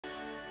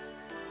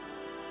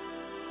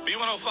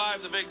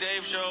B105, the Big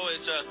Dave Show.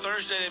 It's a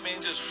Thursday. That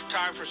means it's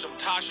time for some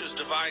Tasha's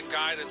Divine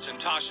Guidance. And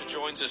Tasha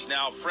joins us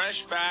now,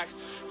 fresh back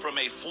from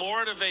a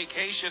Florida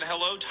vacation.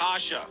 Hello,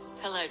 Tasha.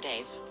 Hello,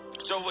 Dave.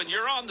 So when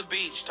you're on the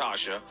beach,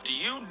 Tasha, do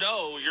you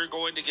know you're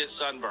going to get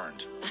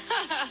sunburned?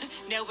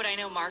 No, but I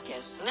know Mark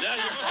is.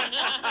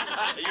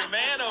 Your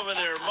man over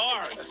there,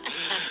 Mark.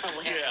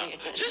 Yeah,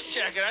 just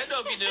checking. I don't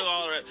know if you knew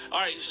already. All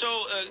right, so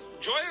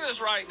joining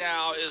us right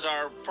now is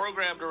our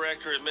program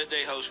director and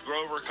midday host,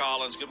 Grover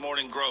Collins. Good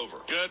morning, Grover.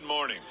 Good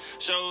morning.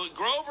 So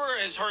Grover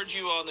has heard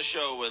you on the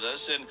show with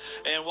us,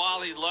 and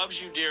while he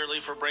loves you dearly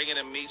for bringing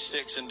him meat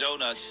sticks and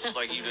donuts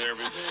like you do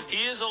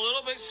he is a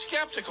little bit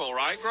skeptical,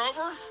 right,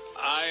 Grover?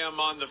 I am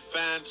on the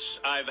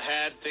fence. I've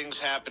had things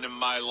happen in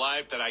my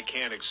life that I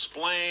can't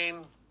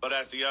explain, but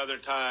at the other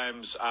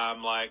times,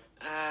 I'm like,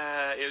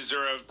 is there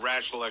a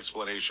rational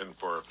explanation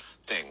for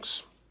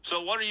things?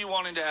 So what are you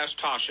wanting to ask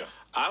Tasha?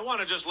 I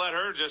want to just let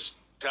her just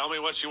tell me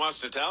what she wants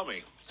to tell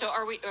me. So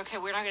are we, okay,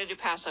 we're not going to do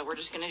pass life. We're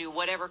just going to do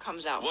whatever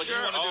comes out. Well, Sure.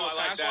 do you want to do a I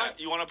like pass that. life?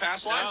 You want to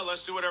pass life? No,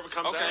 let's do whatever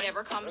comes out.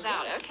 Whatever comes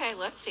out. Okay,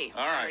 let's see.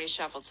 All right. Already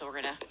shuffled, so we're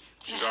going to...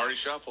 She's already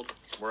shuffled.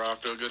 We're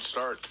off to a good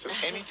start. So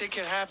anything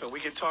can happen.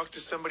 We can talk to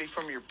somebody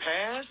from your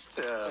past.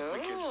 We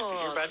can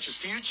hear about your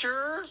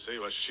future. See,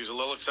 well, she's a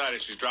little excited.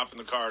 She's dropping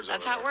the cards.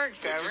 That's over how it there. works,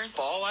 They Grover. just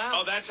fall out.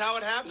 Oh, that's how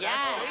it happens? Yeah.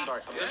 Oh, I'm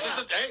sorry. This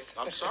isn't, hey,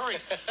 I'm sorry.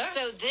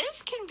 So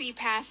this can be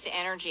past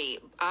energy.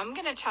 I'm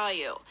going to tell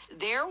you,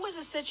 there was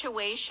a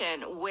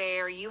situation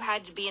where you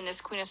had to be in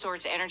this Queen of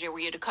Swords energy where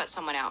you had to cut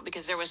someone out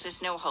because there was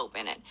just no hope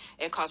in it.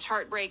 It caused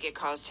heartbreak. It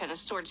caused Ten of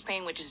Swords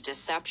pain, which is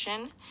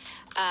deception.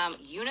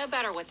 You know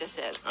better what this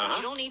is.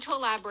 You don't need to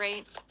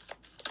elaborate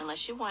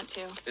unless you want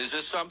to. Is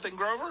this something,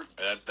 Grover?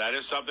 That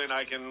is something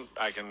I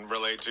can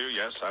relate to.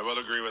 Yes, I will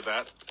agree with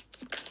that.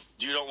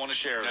 You don't want to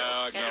share No, that?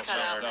 I Had can't. to cut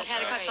out. Had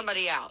to cut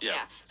somebody out. Yeah.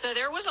 So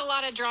there was a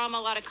lot of drama,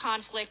 a lot of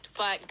conflict,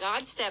 but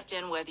God stepped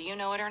in, whether you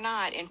know it or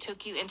not, and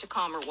took you into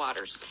calmer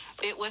waters.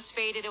 It was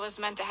fated. It was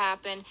meant to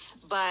happen,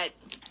 but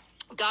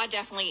God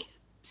definitely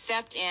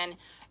stepped in.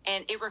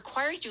 And it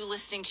required you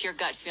listening to your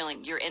gut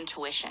feeling, your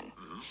intuition.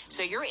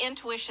 So your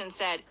intuition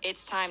said,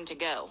 it's time to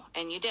go.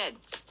 And you did.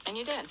 And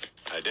you did.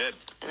 I did.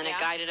 And then Yeah. it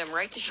guided him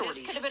right to This could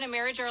shorties. have been a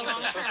marriage or a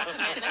long-term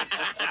commitment.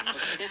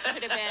 This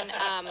could have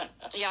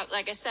been,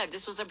 like I said,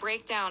 this was a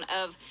breakdown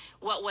of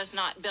what was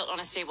not built on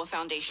a stable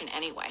foundation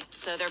anyway.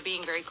 So they're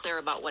being very clear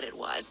about what it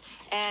was.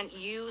 And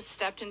you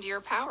stepped into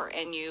your power,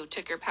 and you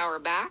took your power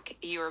back.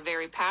 You were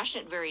very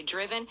passionate, very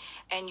driven,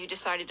 and you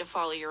decided to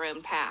follow your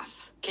own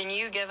path. Can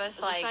you give It us,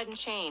 was a like, sudden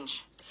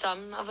change.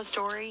 some of a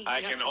story? I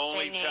You don't can have to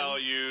only say tell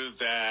names. you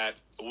that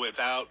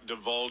without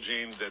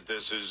divulging that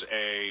this is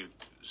a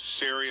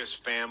serious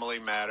family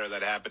matter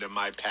that happened in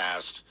my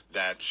past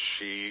that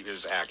she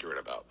is accurate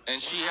about. And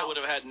she would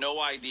have had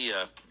no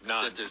idea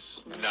None. that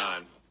this...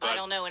 None. I But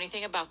don't know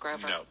anything about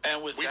Grover. no.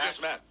 And with We that,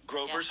 just met.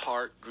 Grover's Yes.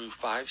 heart grew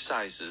 5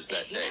 sizes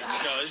that day.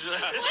 No, it's The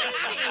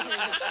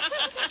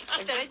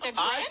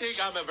I Grinch? think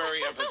I'm a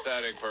very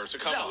empathetic person.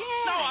 Come on.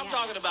 no, I'm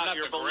talking about Not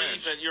your the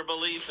belief Grinch. and your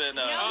belief in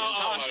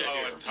Oh, Tasha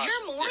here. and Tasha.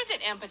 You're more than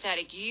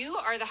empathetic. You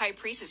are the high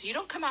priestess. You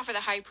don't come out for the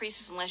high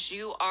priestess unless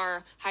you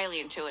are highly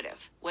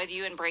intuitive. Whether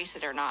you embrace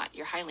it or not,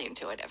 you're highly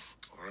intuitive.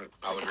 All right.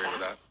 I'll agree with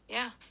that.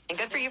 Yeah. And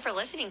good for you for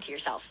listening to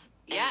yourself.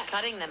 And Yes.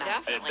 cutting them out.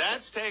 And Definitely.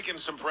 that's taken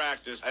some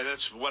practice, and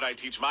that's what I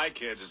teach my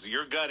kids, is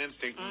your gut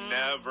instinct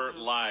never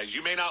lies.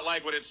 You may not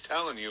like what it's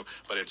telling you,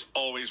 but it's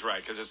always right,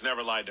 because it's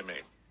never lied to me.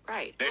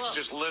 Right. It's Well-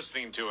 just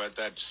listening to it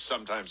that's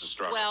sometimes a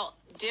struggle. Well,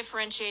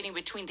 differentiating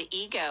between the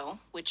ego,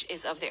 which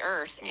is of the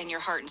earth, and your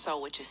heart and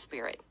soul, which is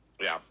spirit.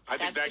 yeah, I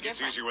think That's the that gets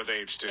difference. easier with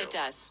age, too. It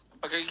does.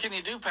 Okay, can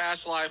you do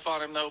past life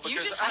on him, though? You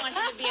Because just want him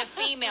to be a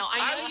female. I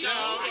know you No,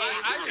 do.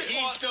 I just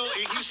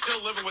want- he's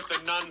still living with the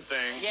nun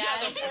thing. Yeah,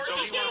 the So he wants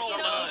 14-year-old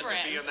someone else over to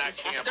it. be in that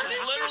camp. There's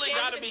Sister literally David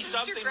got to be and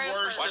Sister something Grover.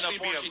 worse Watch than a me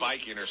be a 14.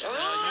 Viking or something.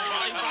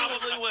 I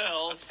probably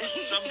will.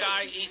 Some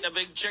guy eating a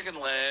big chicken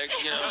leg,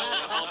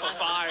 off a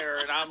fire,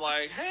 and I'm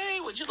like,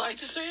 hey, would you like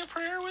to say a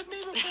prayer with me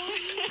before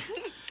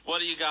you? What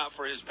do you got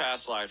for his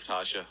past life,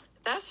 Tasha?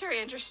 That's very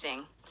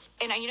interesting.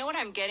 And you know what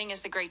I'm getting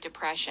is the Great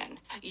Depression.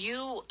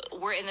 You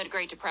were in the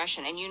Great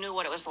Depression, and you knew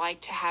what it was like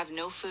to have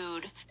no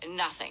food,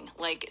 nothing,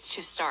 like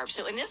to starve.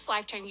 So in this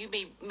lifetime, you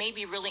may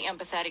be really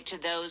empathetic to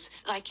those,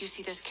 like you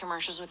see those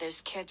commercials where those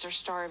kids are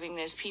starving,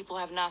 those people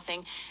have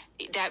nothing.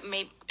 That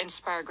may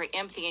inspire great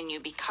empathy in you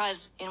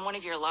because in one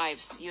of your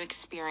lives, you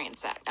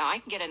experienced that. Now, I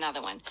can get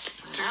another one.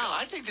 Dude,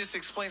 I think this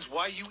explains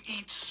why you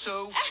eat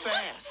so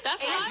fast.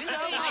 That's what I'm This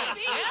saying.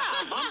 much.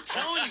 Yeah. I'm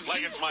telling you, Like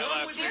he's it's my done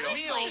last with his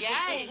meal. meal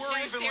Yes. before we're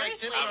No, even like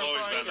seriously. dipping I've our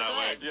always foot been in. that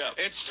way.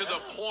 Yeah. It's to the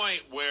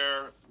point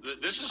where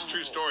this is a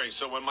true story.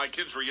 So when my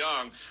kids were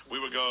young, we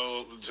would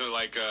go to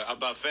like a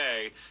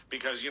buffet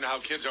because you know how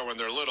kids are when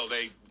they're little,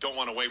 they don't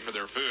want to wait for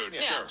their food.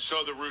 Yeah. Sure. So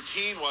the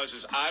routine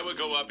was I would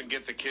go up and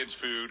get the kids'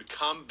 food,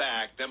 come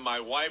back, then my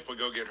wife would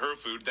go get her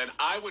food, then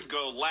I would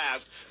go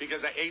last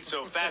because I ate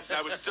so fast and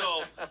I would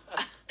still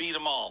Beat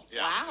them all.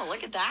 yeah. Wow,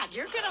 look at that.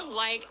 You're going to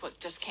like what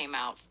just came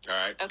out.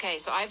 All right. Okay,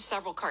 so I have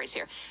several cards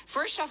here.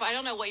 First off, I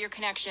don't know what your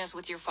connection is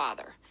with your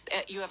father.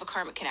 you have a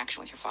karmic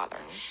connection with your father.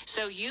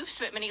 So you've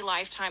spent many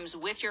lifetimes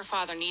with your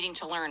father needing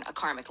to learn a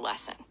karmic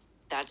lesson.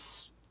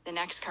 That's the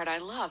next card I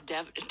love.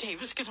 Dave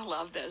is going to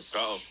love this.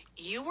 Uh-oh.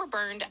 You were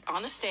burned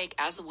on the stake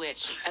as a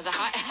witch, as a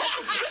high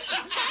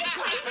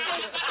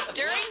priestess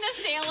during the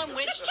Salem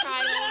witch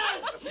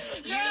trials.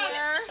 You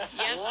were, yes,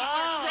 you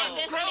were.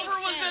 This Grover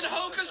makes was in sense.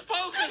 Hocus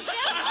Pocus.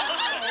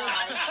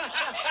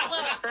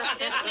 Look,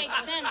 this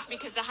makes sense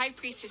because the high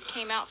priestess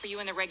came out for you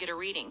in the regular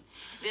reading.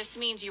 This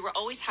means you were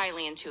always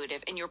highly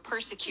intuitive and you were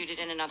persecuted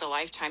in another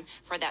lifetime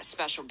for that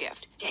special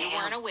gift. You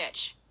weren't a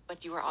witch,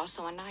 but you were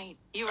also a knight.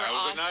 You were I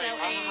was a also knight. a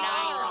knight.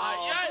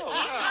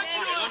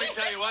 Let me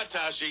tell you what,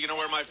 Tasha, you know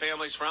where my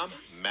family's from?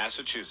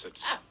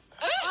 Massachusetts. Oh,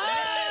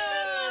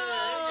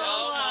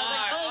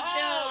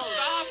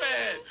 stop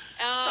it.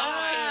 Oh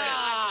my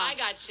gosh, I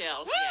got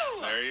chills.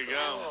 Yeah. There you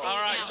go. All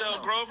right, so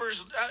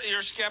Grover's,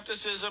 your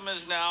skepticism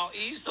is now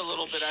eased a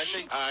little bit, I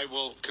think. I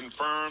will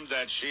confirm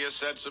that she has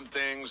said some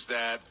things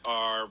that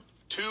are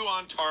too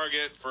on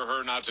target for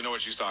her not to know what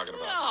she's talking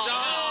about.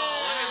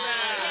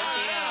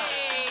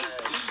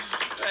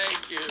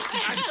 Thank you.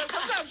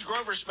 Sometimes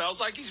Grover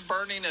smells like he's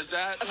burning. Is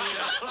that?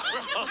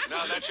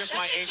 No, that's just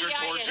my anger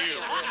towards you.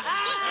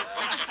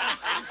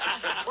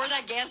 Or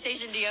that gas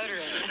station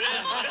deodorant.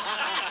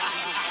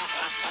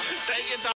 Thank you, Tom.